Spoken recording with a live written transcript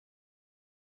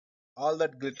All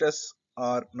that glitters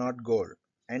are not gold,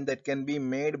 and that can be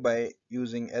made by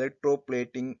using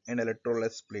electroplating and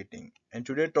electroless plating. And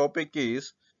today's topic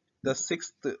is the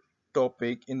sixth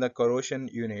topic in the corrosion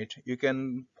unit. You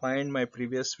can find my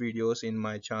previous videos in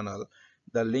my channel.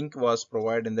 The link was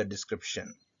provided in the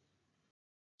description.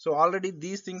 So already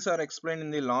these things are explained in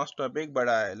the last topic, but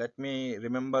let me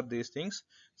remember these things.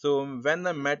 So when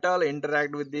the metal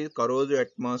interact with the corrosive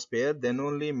atmosphere, then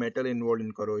only metal involved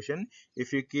in corrosion.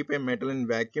 If you keep a metal in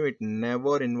vacuum, it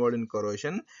never involved in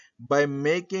corrosion. By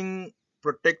making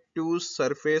protective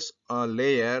surface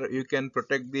layer, you can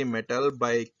protect the metal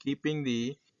by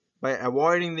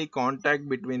avoiding the contact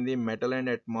between the metal and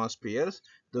atmospheres.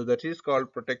 So that is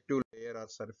called protective layer or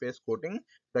surface coating.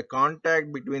 The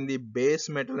contact between the base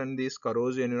metal and this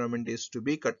corrosive environment is to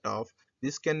be cut off.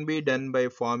 This can be done by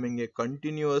forming a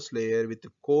continuous layer with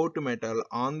coat metal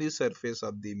on the surface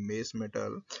of the base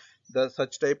metal. The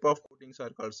such type of coatings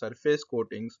are called surface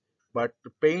coatings, but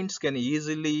paints can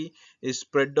easily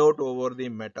spread out over the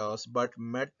metals, but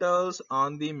metals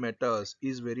on the metals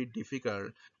is very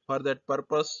difficult. For that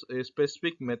purpose, a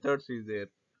specific methods is there.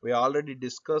 We already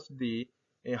discussed the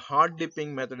a hard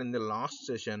dipping method in the last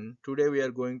session. Today we are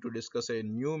going to discuss a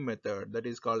new method, that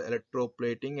is called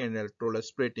electroplating and electroless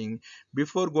plating.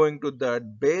 Before going to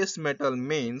that, base metal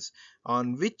means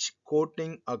on which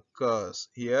coating occurs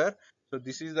here. So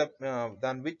this is the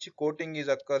then which coating is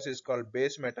occurs is called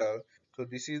base metal. So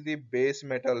this is the base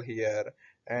metal here,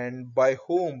 and by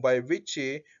whom, by which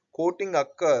coating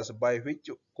occurs, by which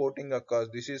coating occurs,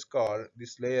 this is called,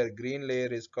 this layer, green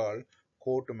layer is called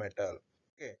coat metal.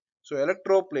 Okay. So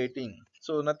electroplating,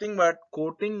 so nothing but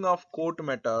coating of coat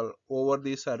metal over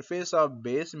the surface of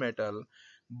base metal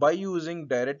by using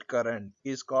direct current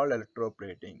is called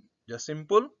electroplating. Just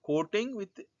simple coating with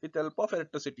help of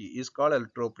electricity is called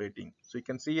electroplating. So you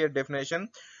can see a definition: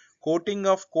 coating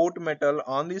of coat metal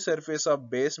on the surface of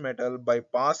base metal by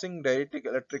passing direct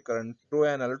electric current through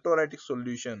an electrolytic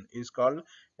solution is called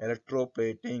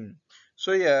electroplating.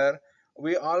 So here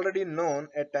we already known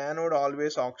at anode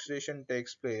always oxidation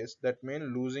takes place, that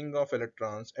means losing of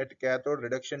electrons. At cathode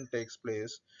reduction takes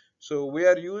place. So we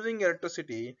are using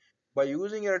electricity. By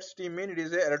using electricity mean it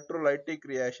is a electrolytic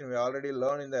reaction. We already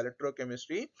learned in the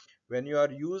electrochemistry, when you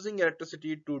are using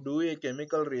electricity to do a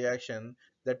chemical reaction,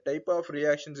 that type of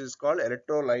reactions is called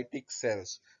electrolytic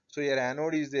cells. So your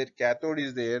anode is there, cathode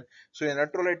is there. So in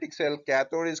electrolytic cell,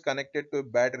 cathode is connected to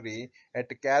battery. At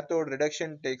cathode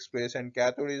reduction takes place and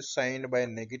cathode is signed by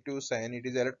negative sign. It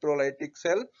is electrolytic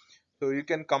cell. So you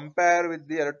can compare with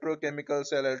the electrochemical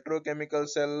cell. Electrochemical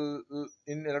cell,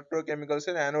 in electrochemical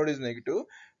cell anode is negative,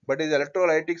 but is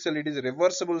electrolytic cell, it is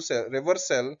reversible cell, reverse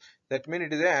cell. That means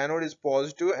it is a anode is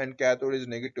positive and cathode is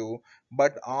negative.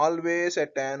 But always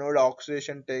at anode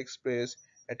oxidation takes place,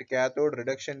 at cathode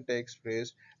reduction takes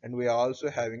place, and we are also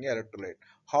having electrolyte.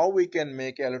 How we can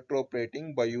make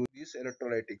electroplating? By using this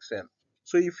electrolytic cell.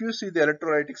 So if you see the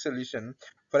electrolytic solution,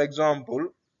 for example,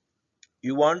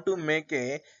 you want to make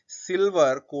a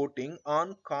silver coating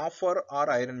on copper or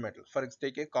iron metal. For example,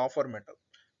 take a copper metal.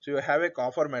 So you have a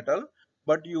copper metal,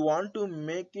 but you want to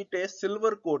make it a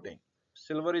silver coating.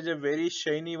 Silver is a very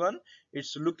shiny one,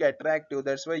 it's look attractive,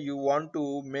 that's why you want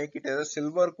to make it as a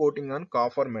silver coating on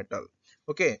copper metal.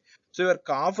 Okay, so your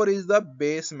copper is the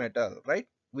base metal, right?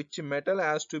 Which metal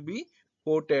has to be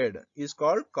coated is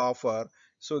called copper.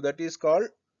 So that is called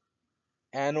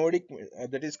anodic,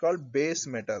 that is called base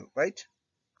metal, right?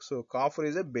 So copper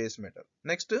is a base metal.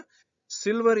 Next,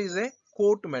 silver is a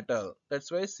coat metal.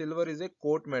 That's why silver is a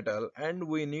coat metal, and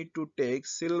we need to take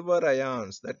silver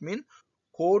ions. That means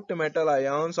coat metal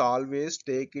ions always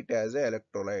take it as a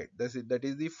electrolyte. That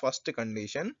is the first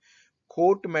condition.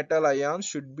 Coat metal ions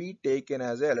should be taken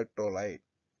as a electrolyte.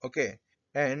 Okay,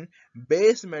 and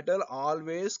base metal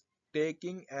always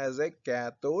taking as a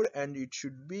cathode, and it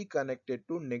should be connected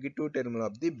to negative terminal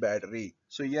of the battery.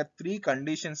 So here three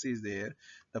conditions is there.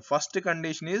 The first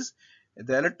condition is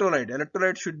the electrolyte.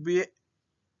 Electrolyte should be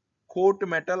coat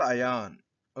metal ion.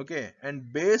 Okay,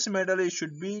 and base metal it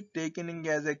should be taken in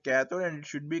as a cathode, and it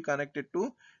should be connected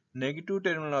to negative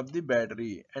terminal of the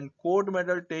battery, and coat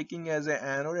metal taking as a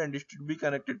anode, and it should be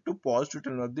connected to positive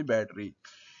terminal of the battery.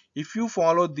 If you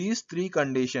follow these three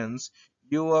conditions,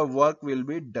 your work will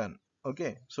be done.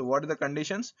 Okay, so what are the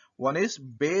conditions? One is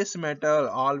base metal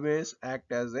always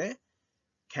act as a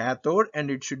cathode,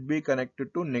 and it should be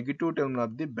connected to negative terminal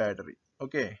of the battery.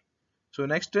 Okay, so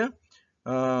next,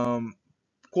 um,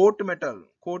 coat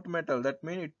metal, that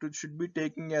means it should be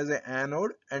taking as a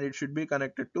anode, and it should be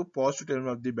connected to positive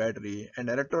terminal of the battery. And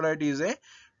electrolyte is a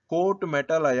coat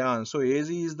metal ions. So Ag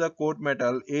is the coat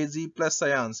metal, Ag plus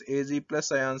ions. Ag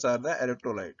plus ions are the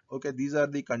electrolyte. Okay, these are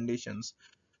the conditions.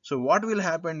 So what will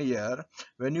happen here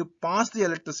when you pass the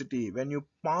electricity? When you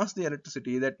pass the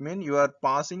electricity, that means you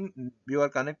are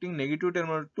connecting negative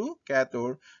terminal to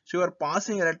cathode. So you are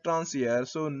passing electrons here.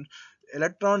 So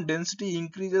electron density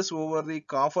increases over the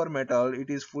copper metal. It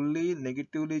is fully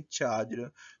negatively charged.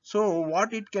 So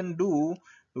what it can do,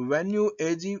 when you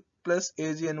Ag plus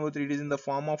AgNO3, it is in the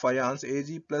form of ions.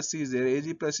 Ag plus is there.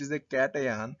 Ag plus is the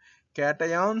cation.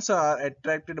 Cations are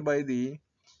attracted by the,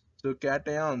 so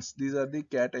cations, these are the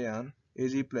cation,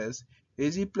 Ag plus.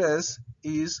 Ag plus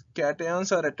is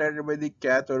cations are attracted by the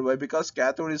cathode. Why? Because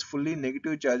cathode is fully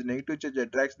negative charge. Negative charge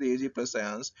attracts the Ag plus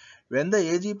ions. When the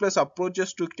Ag plus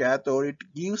approaches to cathode, it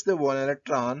gives the one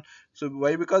electron. So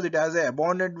why? Because it has a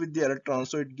bonded with the electron.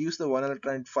 So it gives the one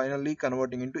electron, finally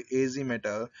converting into Ag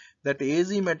metal. That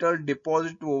Ag metal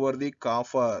deposit over the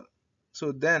copper.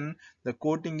 So then the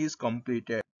coating is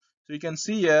completed. So you can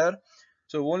see here.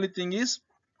 So only thing is,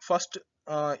 first,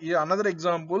 here another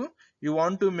example, you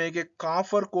want to make a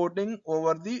copper coating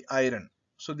over the iron.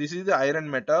 So this is the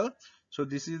iron metal. So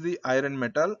this is the iron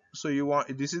metal. So you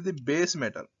want, this is the base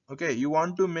metal. Okay, you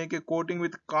want to make a coating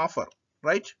with copper,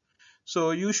 right?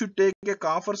 So you should take a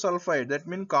copper sulfide. That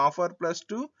means copper plus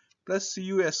 2 plus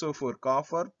CuSO4,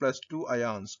 copper plus 2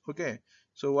 ions. Okay,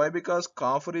 so why? Because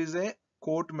copper is a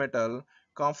coat metal.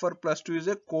 Copper plus 2 is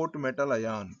a coat metal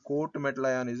ion. Coat metal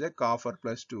ion is a copper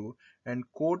plus 2, and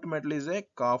coat metal is a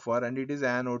copper, and it is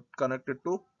anode connected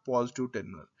to positive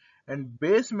terminal. And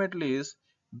base metal is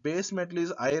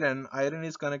iron. Iron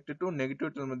is connected to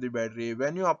negative terminal of the battery.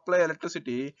 When you apply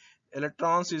electricity,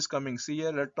 electrons is coming. See here,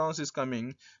 electrons is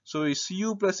coming. So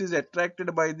Cu plus is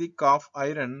attracted by the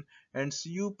iron, and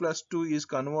Cu plus 2 is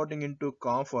converting into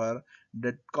copper.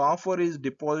 That copper is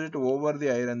deposited over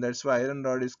the iron. That's why iron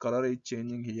rod is color is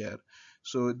changing here.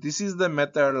 So this is the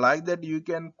method. Like that, you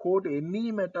can coat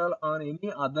any metal on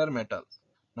any other metal,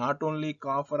 not only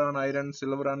copper on iron,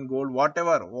 silver on gold,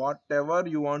 whatever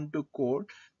you want to coat,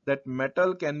 that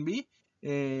metal can be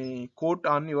coat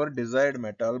on your desired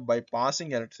metal by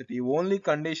passing electricity. Only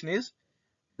condition is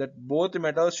that both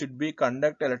metals should be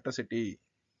conduct electricity.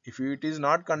 If it is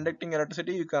not conducting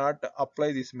electricity, you cannot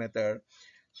apply this method.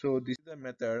 So this is the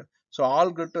method. So all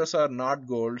glitters are not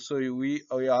gold. So we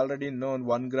already know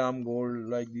 1 gram gold,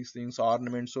 like these things,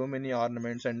 ornaments, so many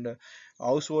ornaments, and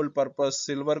household purpose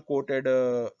silver coated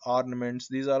ornaments.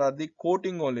 These are the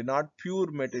coating only, not pure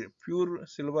material, pure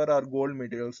silver or gold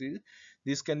materials.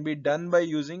 This can be done by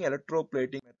using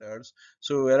electroplating methods.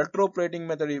 So electroplating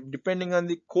method, depending on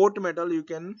the coat metal, you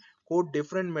can coat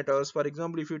different metals. For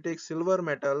example, if you take silver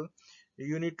metal,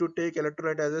 you need to take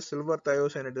electrolyte as a silver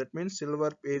thiocyanate. That means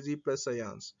silver Ag plus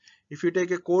ions. If you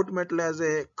take a coat metal as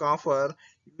a copper,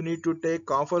 you need to take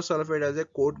copper sulfide as a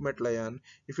coat metal ion.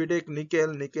 If you take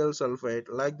nickel, nickel sulfide.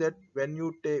 Like that, when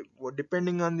you take,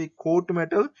 depending on the coat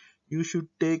metal, you should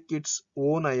take its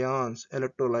own ions,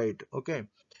 electrolyte. Okay.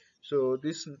 So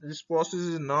this process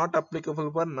is not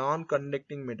applicable for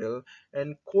non-conducting metal.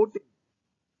 And coating,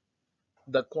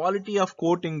 the quality of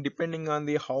coating, depending on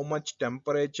the how much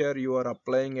temperature you are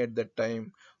applying at that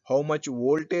time, how much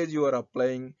voltage you are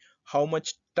applying, how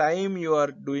much time you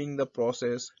are doing the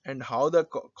process, and how the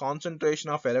concentration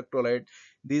of electrolyte,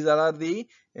 these are the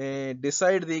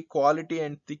decide the quality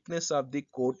and thickness of the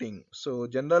coating. So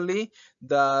generally,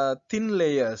 the thin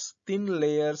layers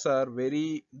are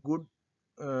very good,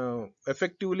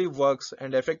 effectively works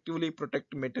and effectively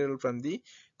protect material from the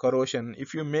corrosion.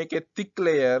 If you make a thick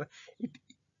layer,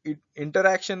 it,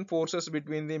 interaction forces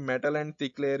between the metal and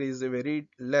thick layer is very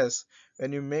less.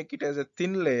 When you make it as a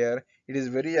thin layer, it is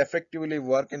very effectively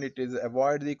work, and it is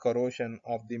avoid the corrosion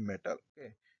of the metal.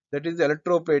 Okay, that is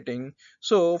electroplating.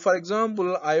 So for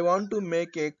example, I want to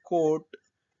make a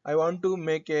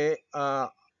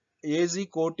AZ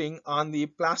coating on the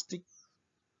plastic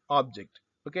object.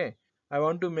 Okay, I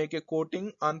want to make a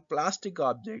coating on plastic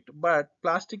object, but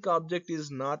plastic object is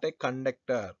not a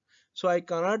conductor, so I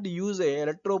cannot use a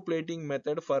electroplating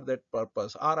method for that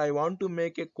purpose. Or I want to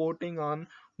make a coating on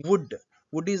wood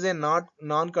is a not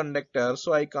non-conductor,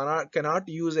 so I cannot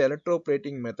use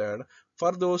electroplating method.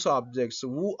 For those objects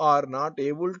who are not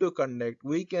able to conduct,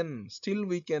 we can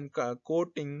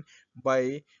coating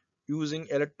by using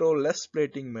electro-less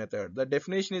plating method. The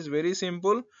definition is very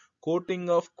simple: coating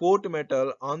of coat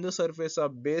metal on the surface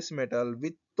of base metal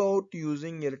without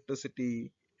using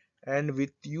electricity and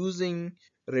with using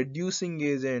reducing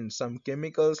agents. Some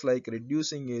chemicals like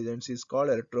reducing agents is called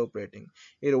electroplating.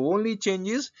 It only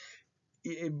changes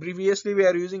Previously we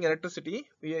are using electricity,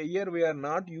 here we are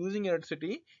not using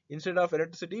electricity. Instead of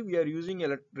electricity we are using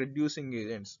reducing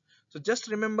agents. So just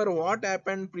remember what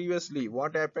happened previously.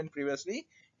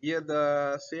 Here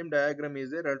the same diagram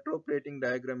is there, electroplating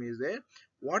diagram is there.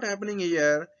 What happening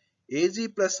here?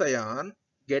 Ag plus ion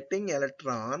getting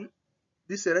electron.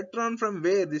 This electron from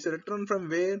where? This electron from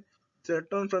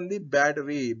the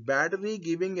battery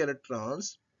giving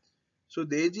electrons. So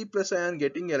the Ag plus ion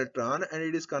getting electron and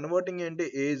it is converting into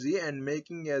Ag and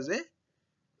making as a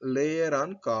layer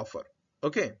on copper.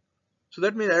 Okay. So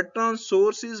that means electron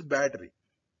source is battery.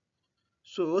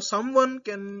 So someone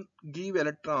can give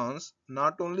electrons,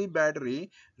 not only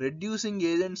battery, reducing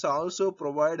agents also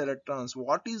provide electrons.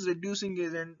 What is reducing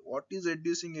agent?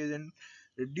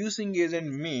 Reducing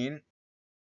agent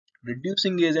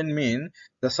mean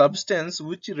the substance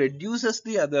which reduces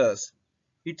the others.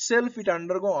 Itself it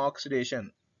undergo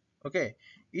oxidation. Okay,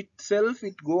 itself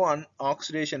it go on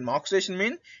oxidation. Oxidation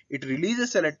mean it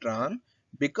releases electron.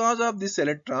 Because of this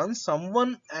electron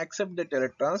someone accept that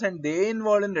electrons and they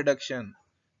involve in reduction.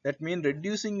 That means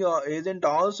reducing your agent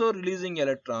also releasing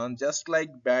electron just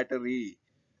like battery.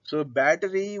 So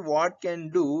battery what can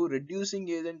do, reducing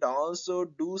agent also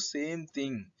do same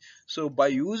thing. So by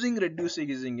using reducing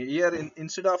agent here,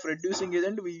 instead of reducing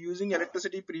agent we using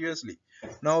electricity previously.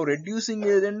 Now reducing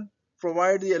agent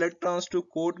provide the electrons to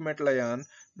coat metal ion.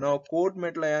 Now coat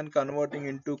metal ion converting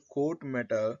into coat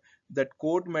metal. That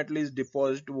coat metal is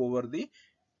deposited over the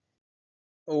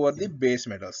base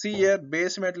metal. See here,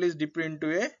 base metal is dipped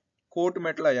into a coat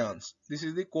metal ions. This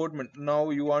is the coat metal.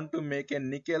 Now you want to make a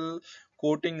nickel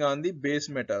coating on the base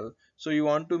metal. So you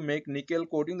want to make nickel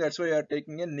coating. That's why you are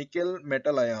taking a nickel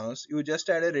metal ions. You just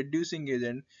add a reducing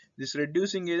agent. This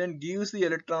reducing agent gives the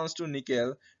electrons to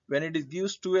nickel. When it is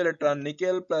gives 2 electron,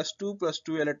 nickel plus 2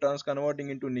 electrons converting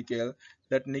into nickel.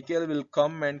 That nickel will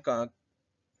come and coat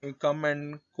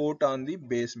on the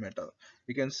base metal.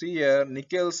 You can see here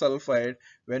nickel sulfide.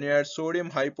 When you add sodium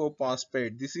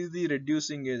hypophosphate, this is the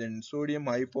reducing agent, sodium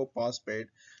hypophosphate.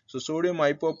 So sodium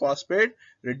hypophosphate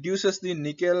reduces the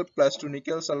nickel plus 2.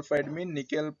 Nickel sulfide mean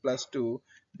nickel plus 2,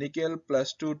 nickel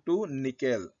plus 2 to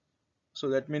nickel. So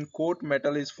that means coat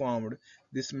metal is formed.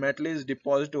 This metal is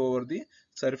deposited over the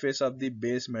surface of the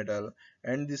base metal,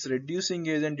 and this reducing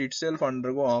agent itself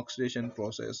undergo oxidation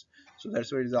process. So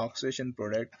that's why it is oxidation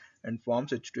product and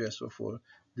forms H2SO4.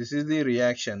 This is the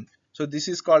reaction. So this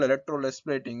is called electroless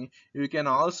plating. You can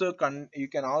also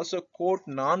coat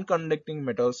non-conducting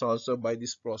metals also by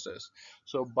this process.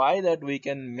 So by that we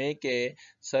can make a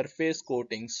surface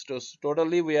coatings. So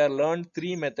totally we are learned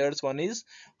three methods. One is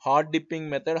hot dipping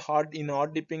method, hot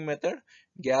dipping method,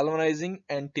 galvanizing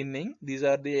and tinning. These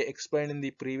are the explained in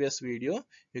the previous video.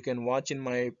 You can watch in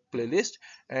my playlist.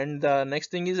 And the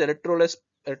next thing is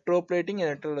electroplating and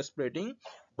electroless plating.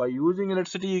 By using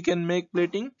electricity you can make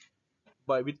plating.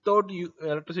 By without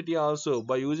electricity also,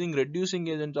 by using reducing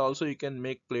agents also you can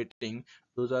make plating.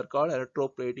 Those are called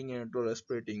electroplating and electroless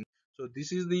plating. So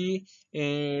this is the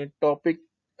topic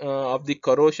of the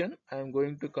corrosion. I am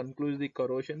going to conclude the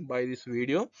corrosion by this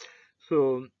video.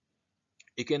 So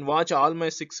you can watch all my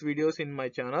 6 videos in my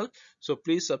channel. So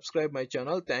please subscribe my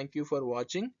channel. Thank you for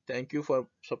watching. Thank you for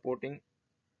supporting